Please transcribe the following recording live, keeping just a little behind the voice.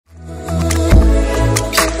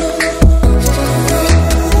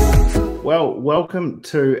Well, welcome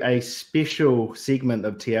to a special segment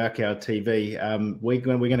of Te Akau TV. We're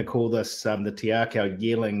going to call this the Te Akau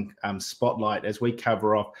Yearling Spotlight, as we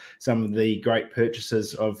cover off some of the great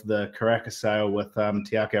purchases of the Karaka sale with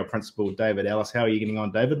Te Akau Principal David Ellis. How are you getting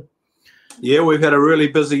on, David? Yeah, we've had a really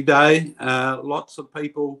busy day. Lots of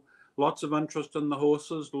people, lots of interest in the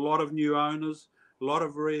horses, a lot of new owners, a lot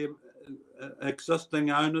of existing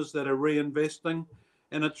owners that are reinvesting.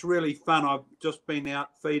 And it's really fun. I've just been out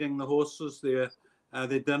feeding the horses their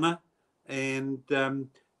dinner, and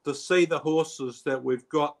to see the horses that we've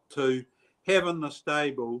got to have in the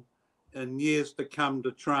stable in years to come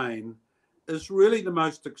to train is really the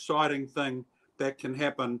most exciting thing that can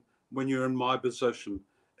happen when you're in my position.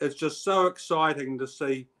 It's just so exciting to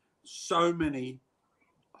see so many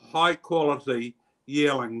high quality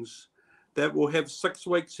yearlings that will have 6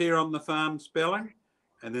 weeks here on the farm spelling,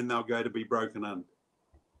 and then they'll go to be broken in.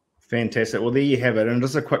 Fantastic. Well, there you have it. And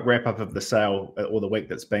just a quick wrap up of the sale, or the week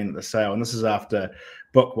that's been at the sale. And this is after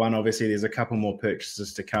book one. Obviously, there's a couple more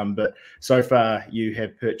purchases to come. But so far, you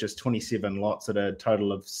have purchased 27 lots at a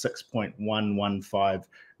total of $6.115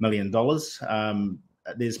 million.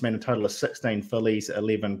 There's been a total of 16 fillies,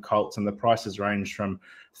 11 colts, and the prices range from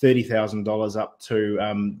 $30,000 up to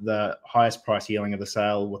the highest price yearling of the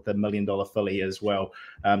sale with the $1 million filly as well.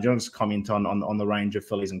 Do you want to just comment on the range of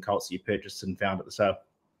fillies and colts that you purchased and found at the sale?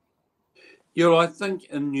 Yeah, I think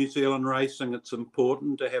in New Zealand racing, it's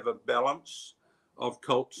important to have a balance of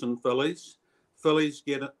colts and fillies. Fillies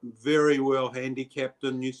get very well handicapped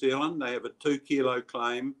in New Zealand. They have a 2 kilo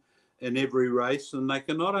claim in every race, and they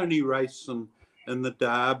can not only race in the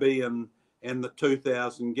Derby and the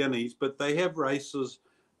 2,000 guineas, but they have races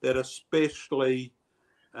that are specially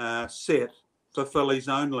set for fillies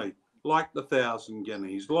only, like the 1,000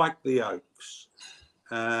 guineas, like the Oaks,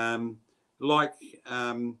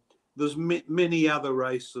 there's many other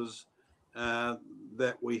races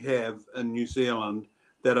that we have in New Zealand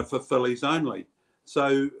that are for fillies only.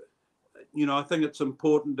 So, you know, I think it's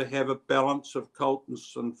important to have a balance of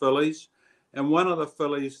colts and fillies. And one of the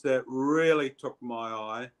fillies that really took my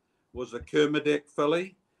eye was a Kermadec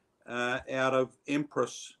filly out of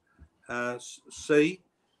Empress C.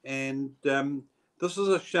 And this is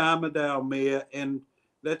a Sharmadale mare, and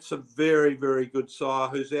that's a very, very good sire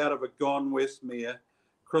who's out of a Gone West mare,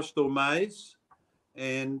 Crystal Maze.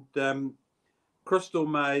 And Crystal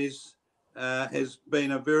Maze has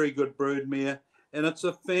been a very good broodmare, and it's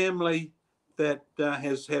a family that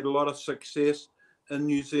has had a lot of success in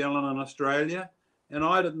New Zealand and Australia. And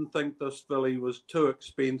I didn't think this filly was too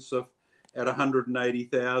expensive at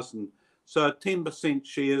 $180,000. So a 10%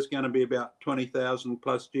 share is going to be about 20,000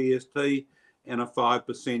 plus GST, and a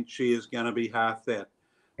 5% share is going to be half that.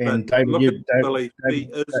 And but David, look at the filly, she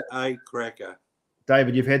is a cracker.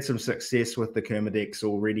 David, you've had some success with the Kermadecs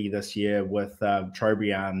already this year, with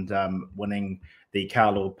Trobriand winning the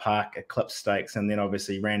Carlaw Park Eclipse Stakes, and then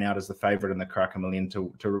obviously ran out as the favourite in the Karaka Million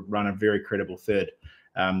to run a very credible third.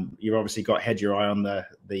 You've obviously had your eye on the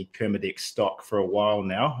Kermadec stock for a while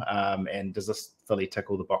now, and does this filly tick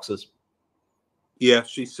all the boxes? Yeah,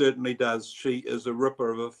 she certainly does. She is a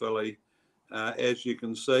ripper of a filly, as you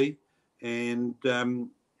can see, and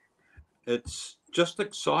it's just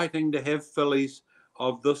exciting to have fillies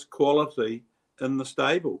of this quality in the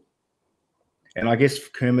stable. And I guess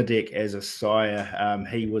Kermadec as a sire,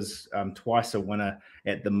 he was twice a winner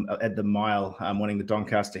at the mile, winning the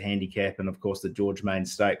Doncaster Handicap and of course the George Main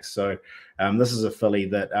Stakes. So this is a filly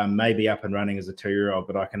that may be up and running as a 2-year-old,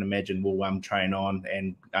 but I can imagine will train on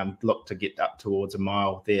and look to get up towards a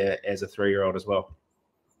mile there as a 3-year-old as well.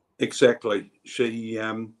 Exactly. She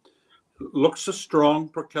looks a strong,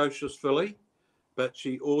 precocious filly, but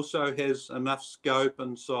she also has enough scope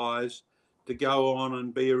and size to go on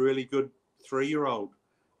and be a really good 3-year-old.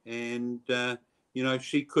 And, you know,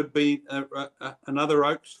 she could be another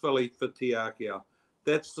Oaks filly for Te Akau.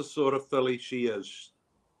 That's the sort of filly she is.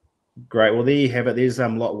 Great. Well, there you have it. There's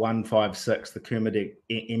lot 156, the Kermadec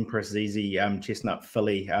Empress Easy Chestnut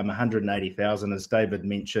filly, 180,000, as David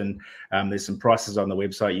mentioned. There's some prices on the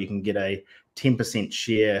website. You can get a 10%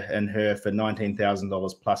 share in her for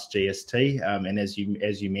 $19,000 plus GST. And as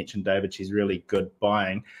you mentioned, David, she's really good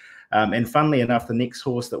buying. And funnily enough, the next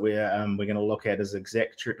horse that we're going to look at is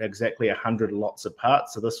exactly 100 lots apart.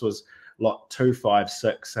 So this was lot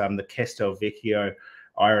 256, the Castelvecchio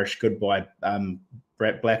Irish Goodbye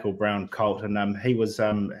black or brown colt, and he was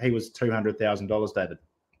 $200,000, David.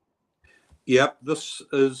 Yep, this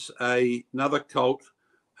is another colt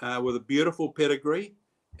with a beautiful pedigree,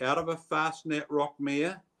 out of a Fastnet Rock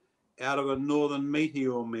mare, out of a Northern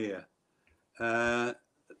Meteor mare.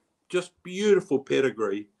 Just beautiful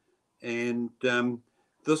pedigree, and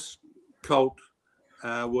this colt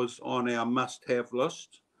was on our must-have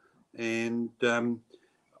list, and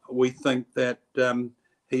we think that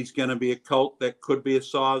he's going to be a colt that could be a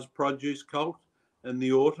size produce colt in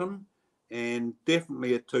the autumn, and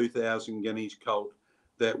definitely a 2,000 guineas colt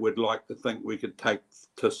that we'd like to think we could take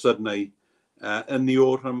to Sydney in the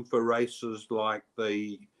autumn for races like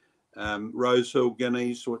the Rosehill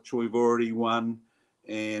Guineas, which we've already won,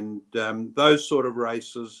 and those sort of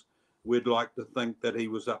races we'd like to think that he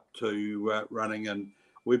was up to running in.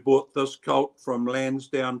 We bought this colt from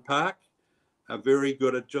Lansdowne Park, a very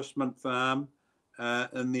good adjustment farm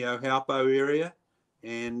in the Ohaupo area,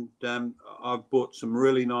 and I've bought some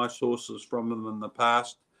really nice horses from them in the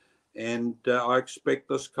past, and I expect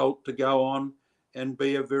this colt to go on and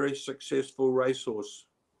be a very successful racehorse.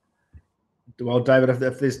 Well, David,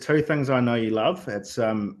 if there's two things I know you love, it's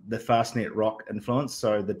the Fastnet Rock influence.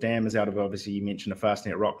 So the dam is out of, obviously, you mentioned a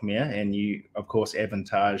Fastnet Rock mare, and you, of course,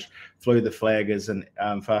 Avantage flew the flag as an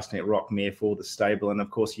Fastnet Rock mare for the stable. And, of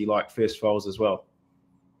course, you like First Foals as well.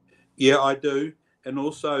 Yeah, I do. And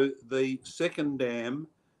also the second dam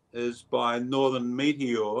is by Northern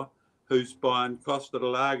Meteor, who's by Costa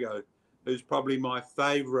del Lago, who's probably my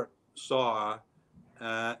favourite sire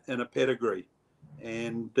in a pedigree.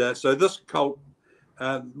 And so this colt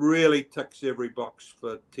really ticks every box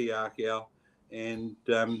for Te Akau, and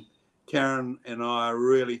Karen and I are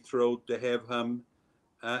really thrilled to have him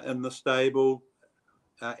in the stable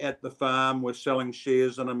at the farm. We're selling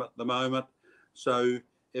shares in him at the moment, so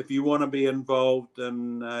if you want to be involved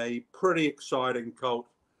in a pretty exciting colt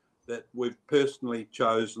that we've personally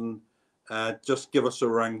chosen, just give us a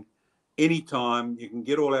ring anytime. You can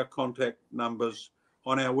get all our contact numbers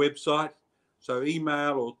on our website. So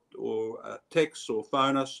email or text or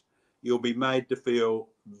phone us. You'll be made to feel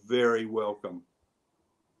very welcome.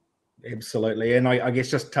 Absolutely. And I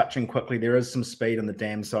guess just touching quickly, there is some speed on the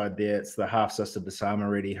dam side there. It's the half-sister Basama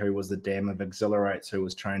Reddy, who was the dam of Exhilarates, who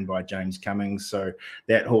was trained by James Cummings. So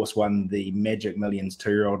that horse won the Magic Millions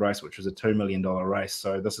 2-year-old race, which was a $2 million race.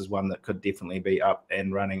 So this is one that could definitely be up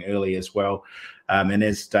and running early as well. And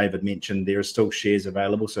as David mentioned, there are still shares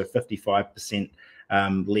available. So 55%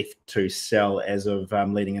 left to sell as of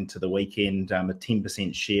leading into the weekend. A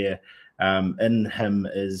 10% share in him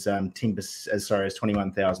is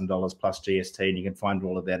 $21,000 plus GST, and you can find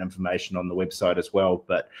all of that information on the website as well.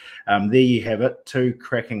 But there you have it: two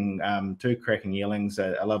cracking yearlings,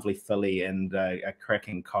 a lovely filly, and a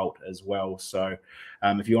cracking colt as well. So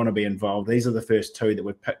if you want to be involved, these are the first two that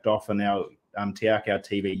we've picked off in our Te Akau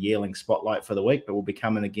TV Yearling Spotlight for the week, but we'll be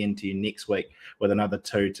coming again to you next week with another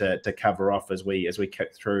two to cover off as we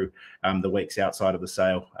kick through the weeks outside of the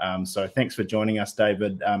sale. So thanks for joining us,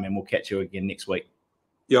 David, and we'll catch you again next week.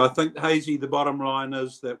 Yeah, I think, Hazy, the bottom line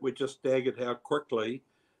is that we're just staggered how quickly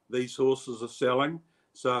these horses are selling.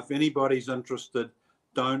 So if anybody's interested,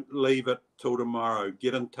 don't leave it till tomorrow.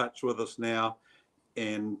 Get in touch with us now,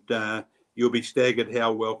 and you'll be staggered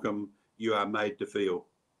how welcome you are made to feel.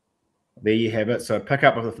 There you have it. So pick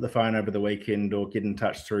up the phone over the weekend or get in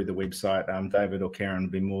touch through the website. David or Karen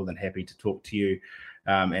will be more than happy to talk to you.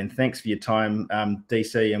 And thanks for your time,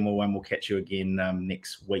 DC, and we'll catch you again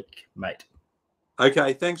next week, mate.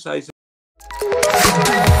 Okay, thanks, Hazy.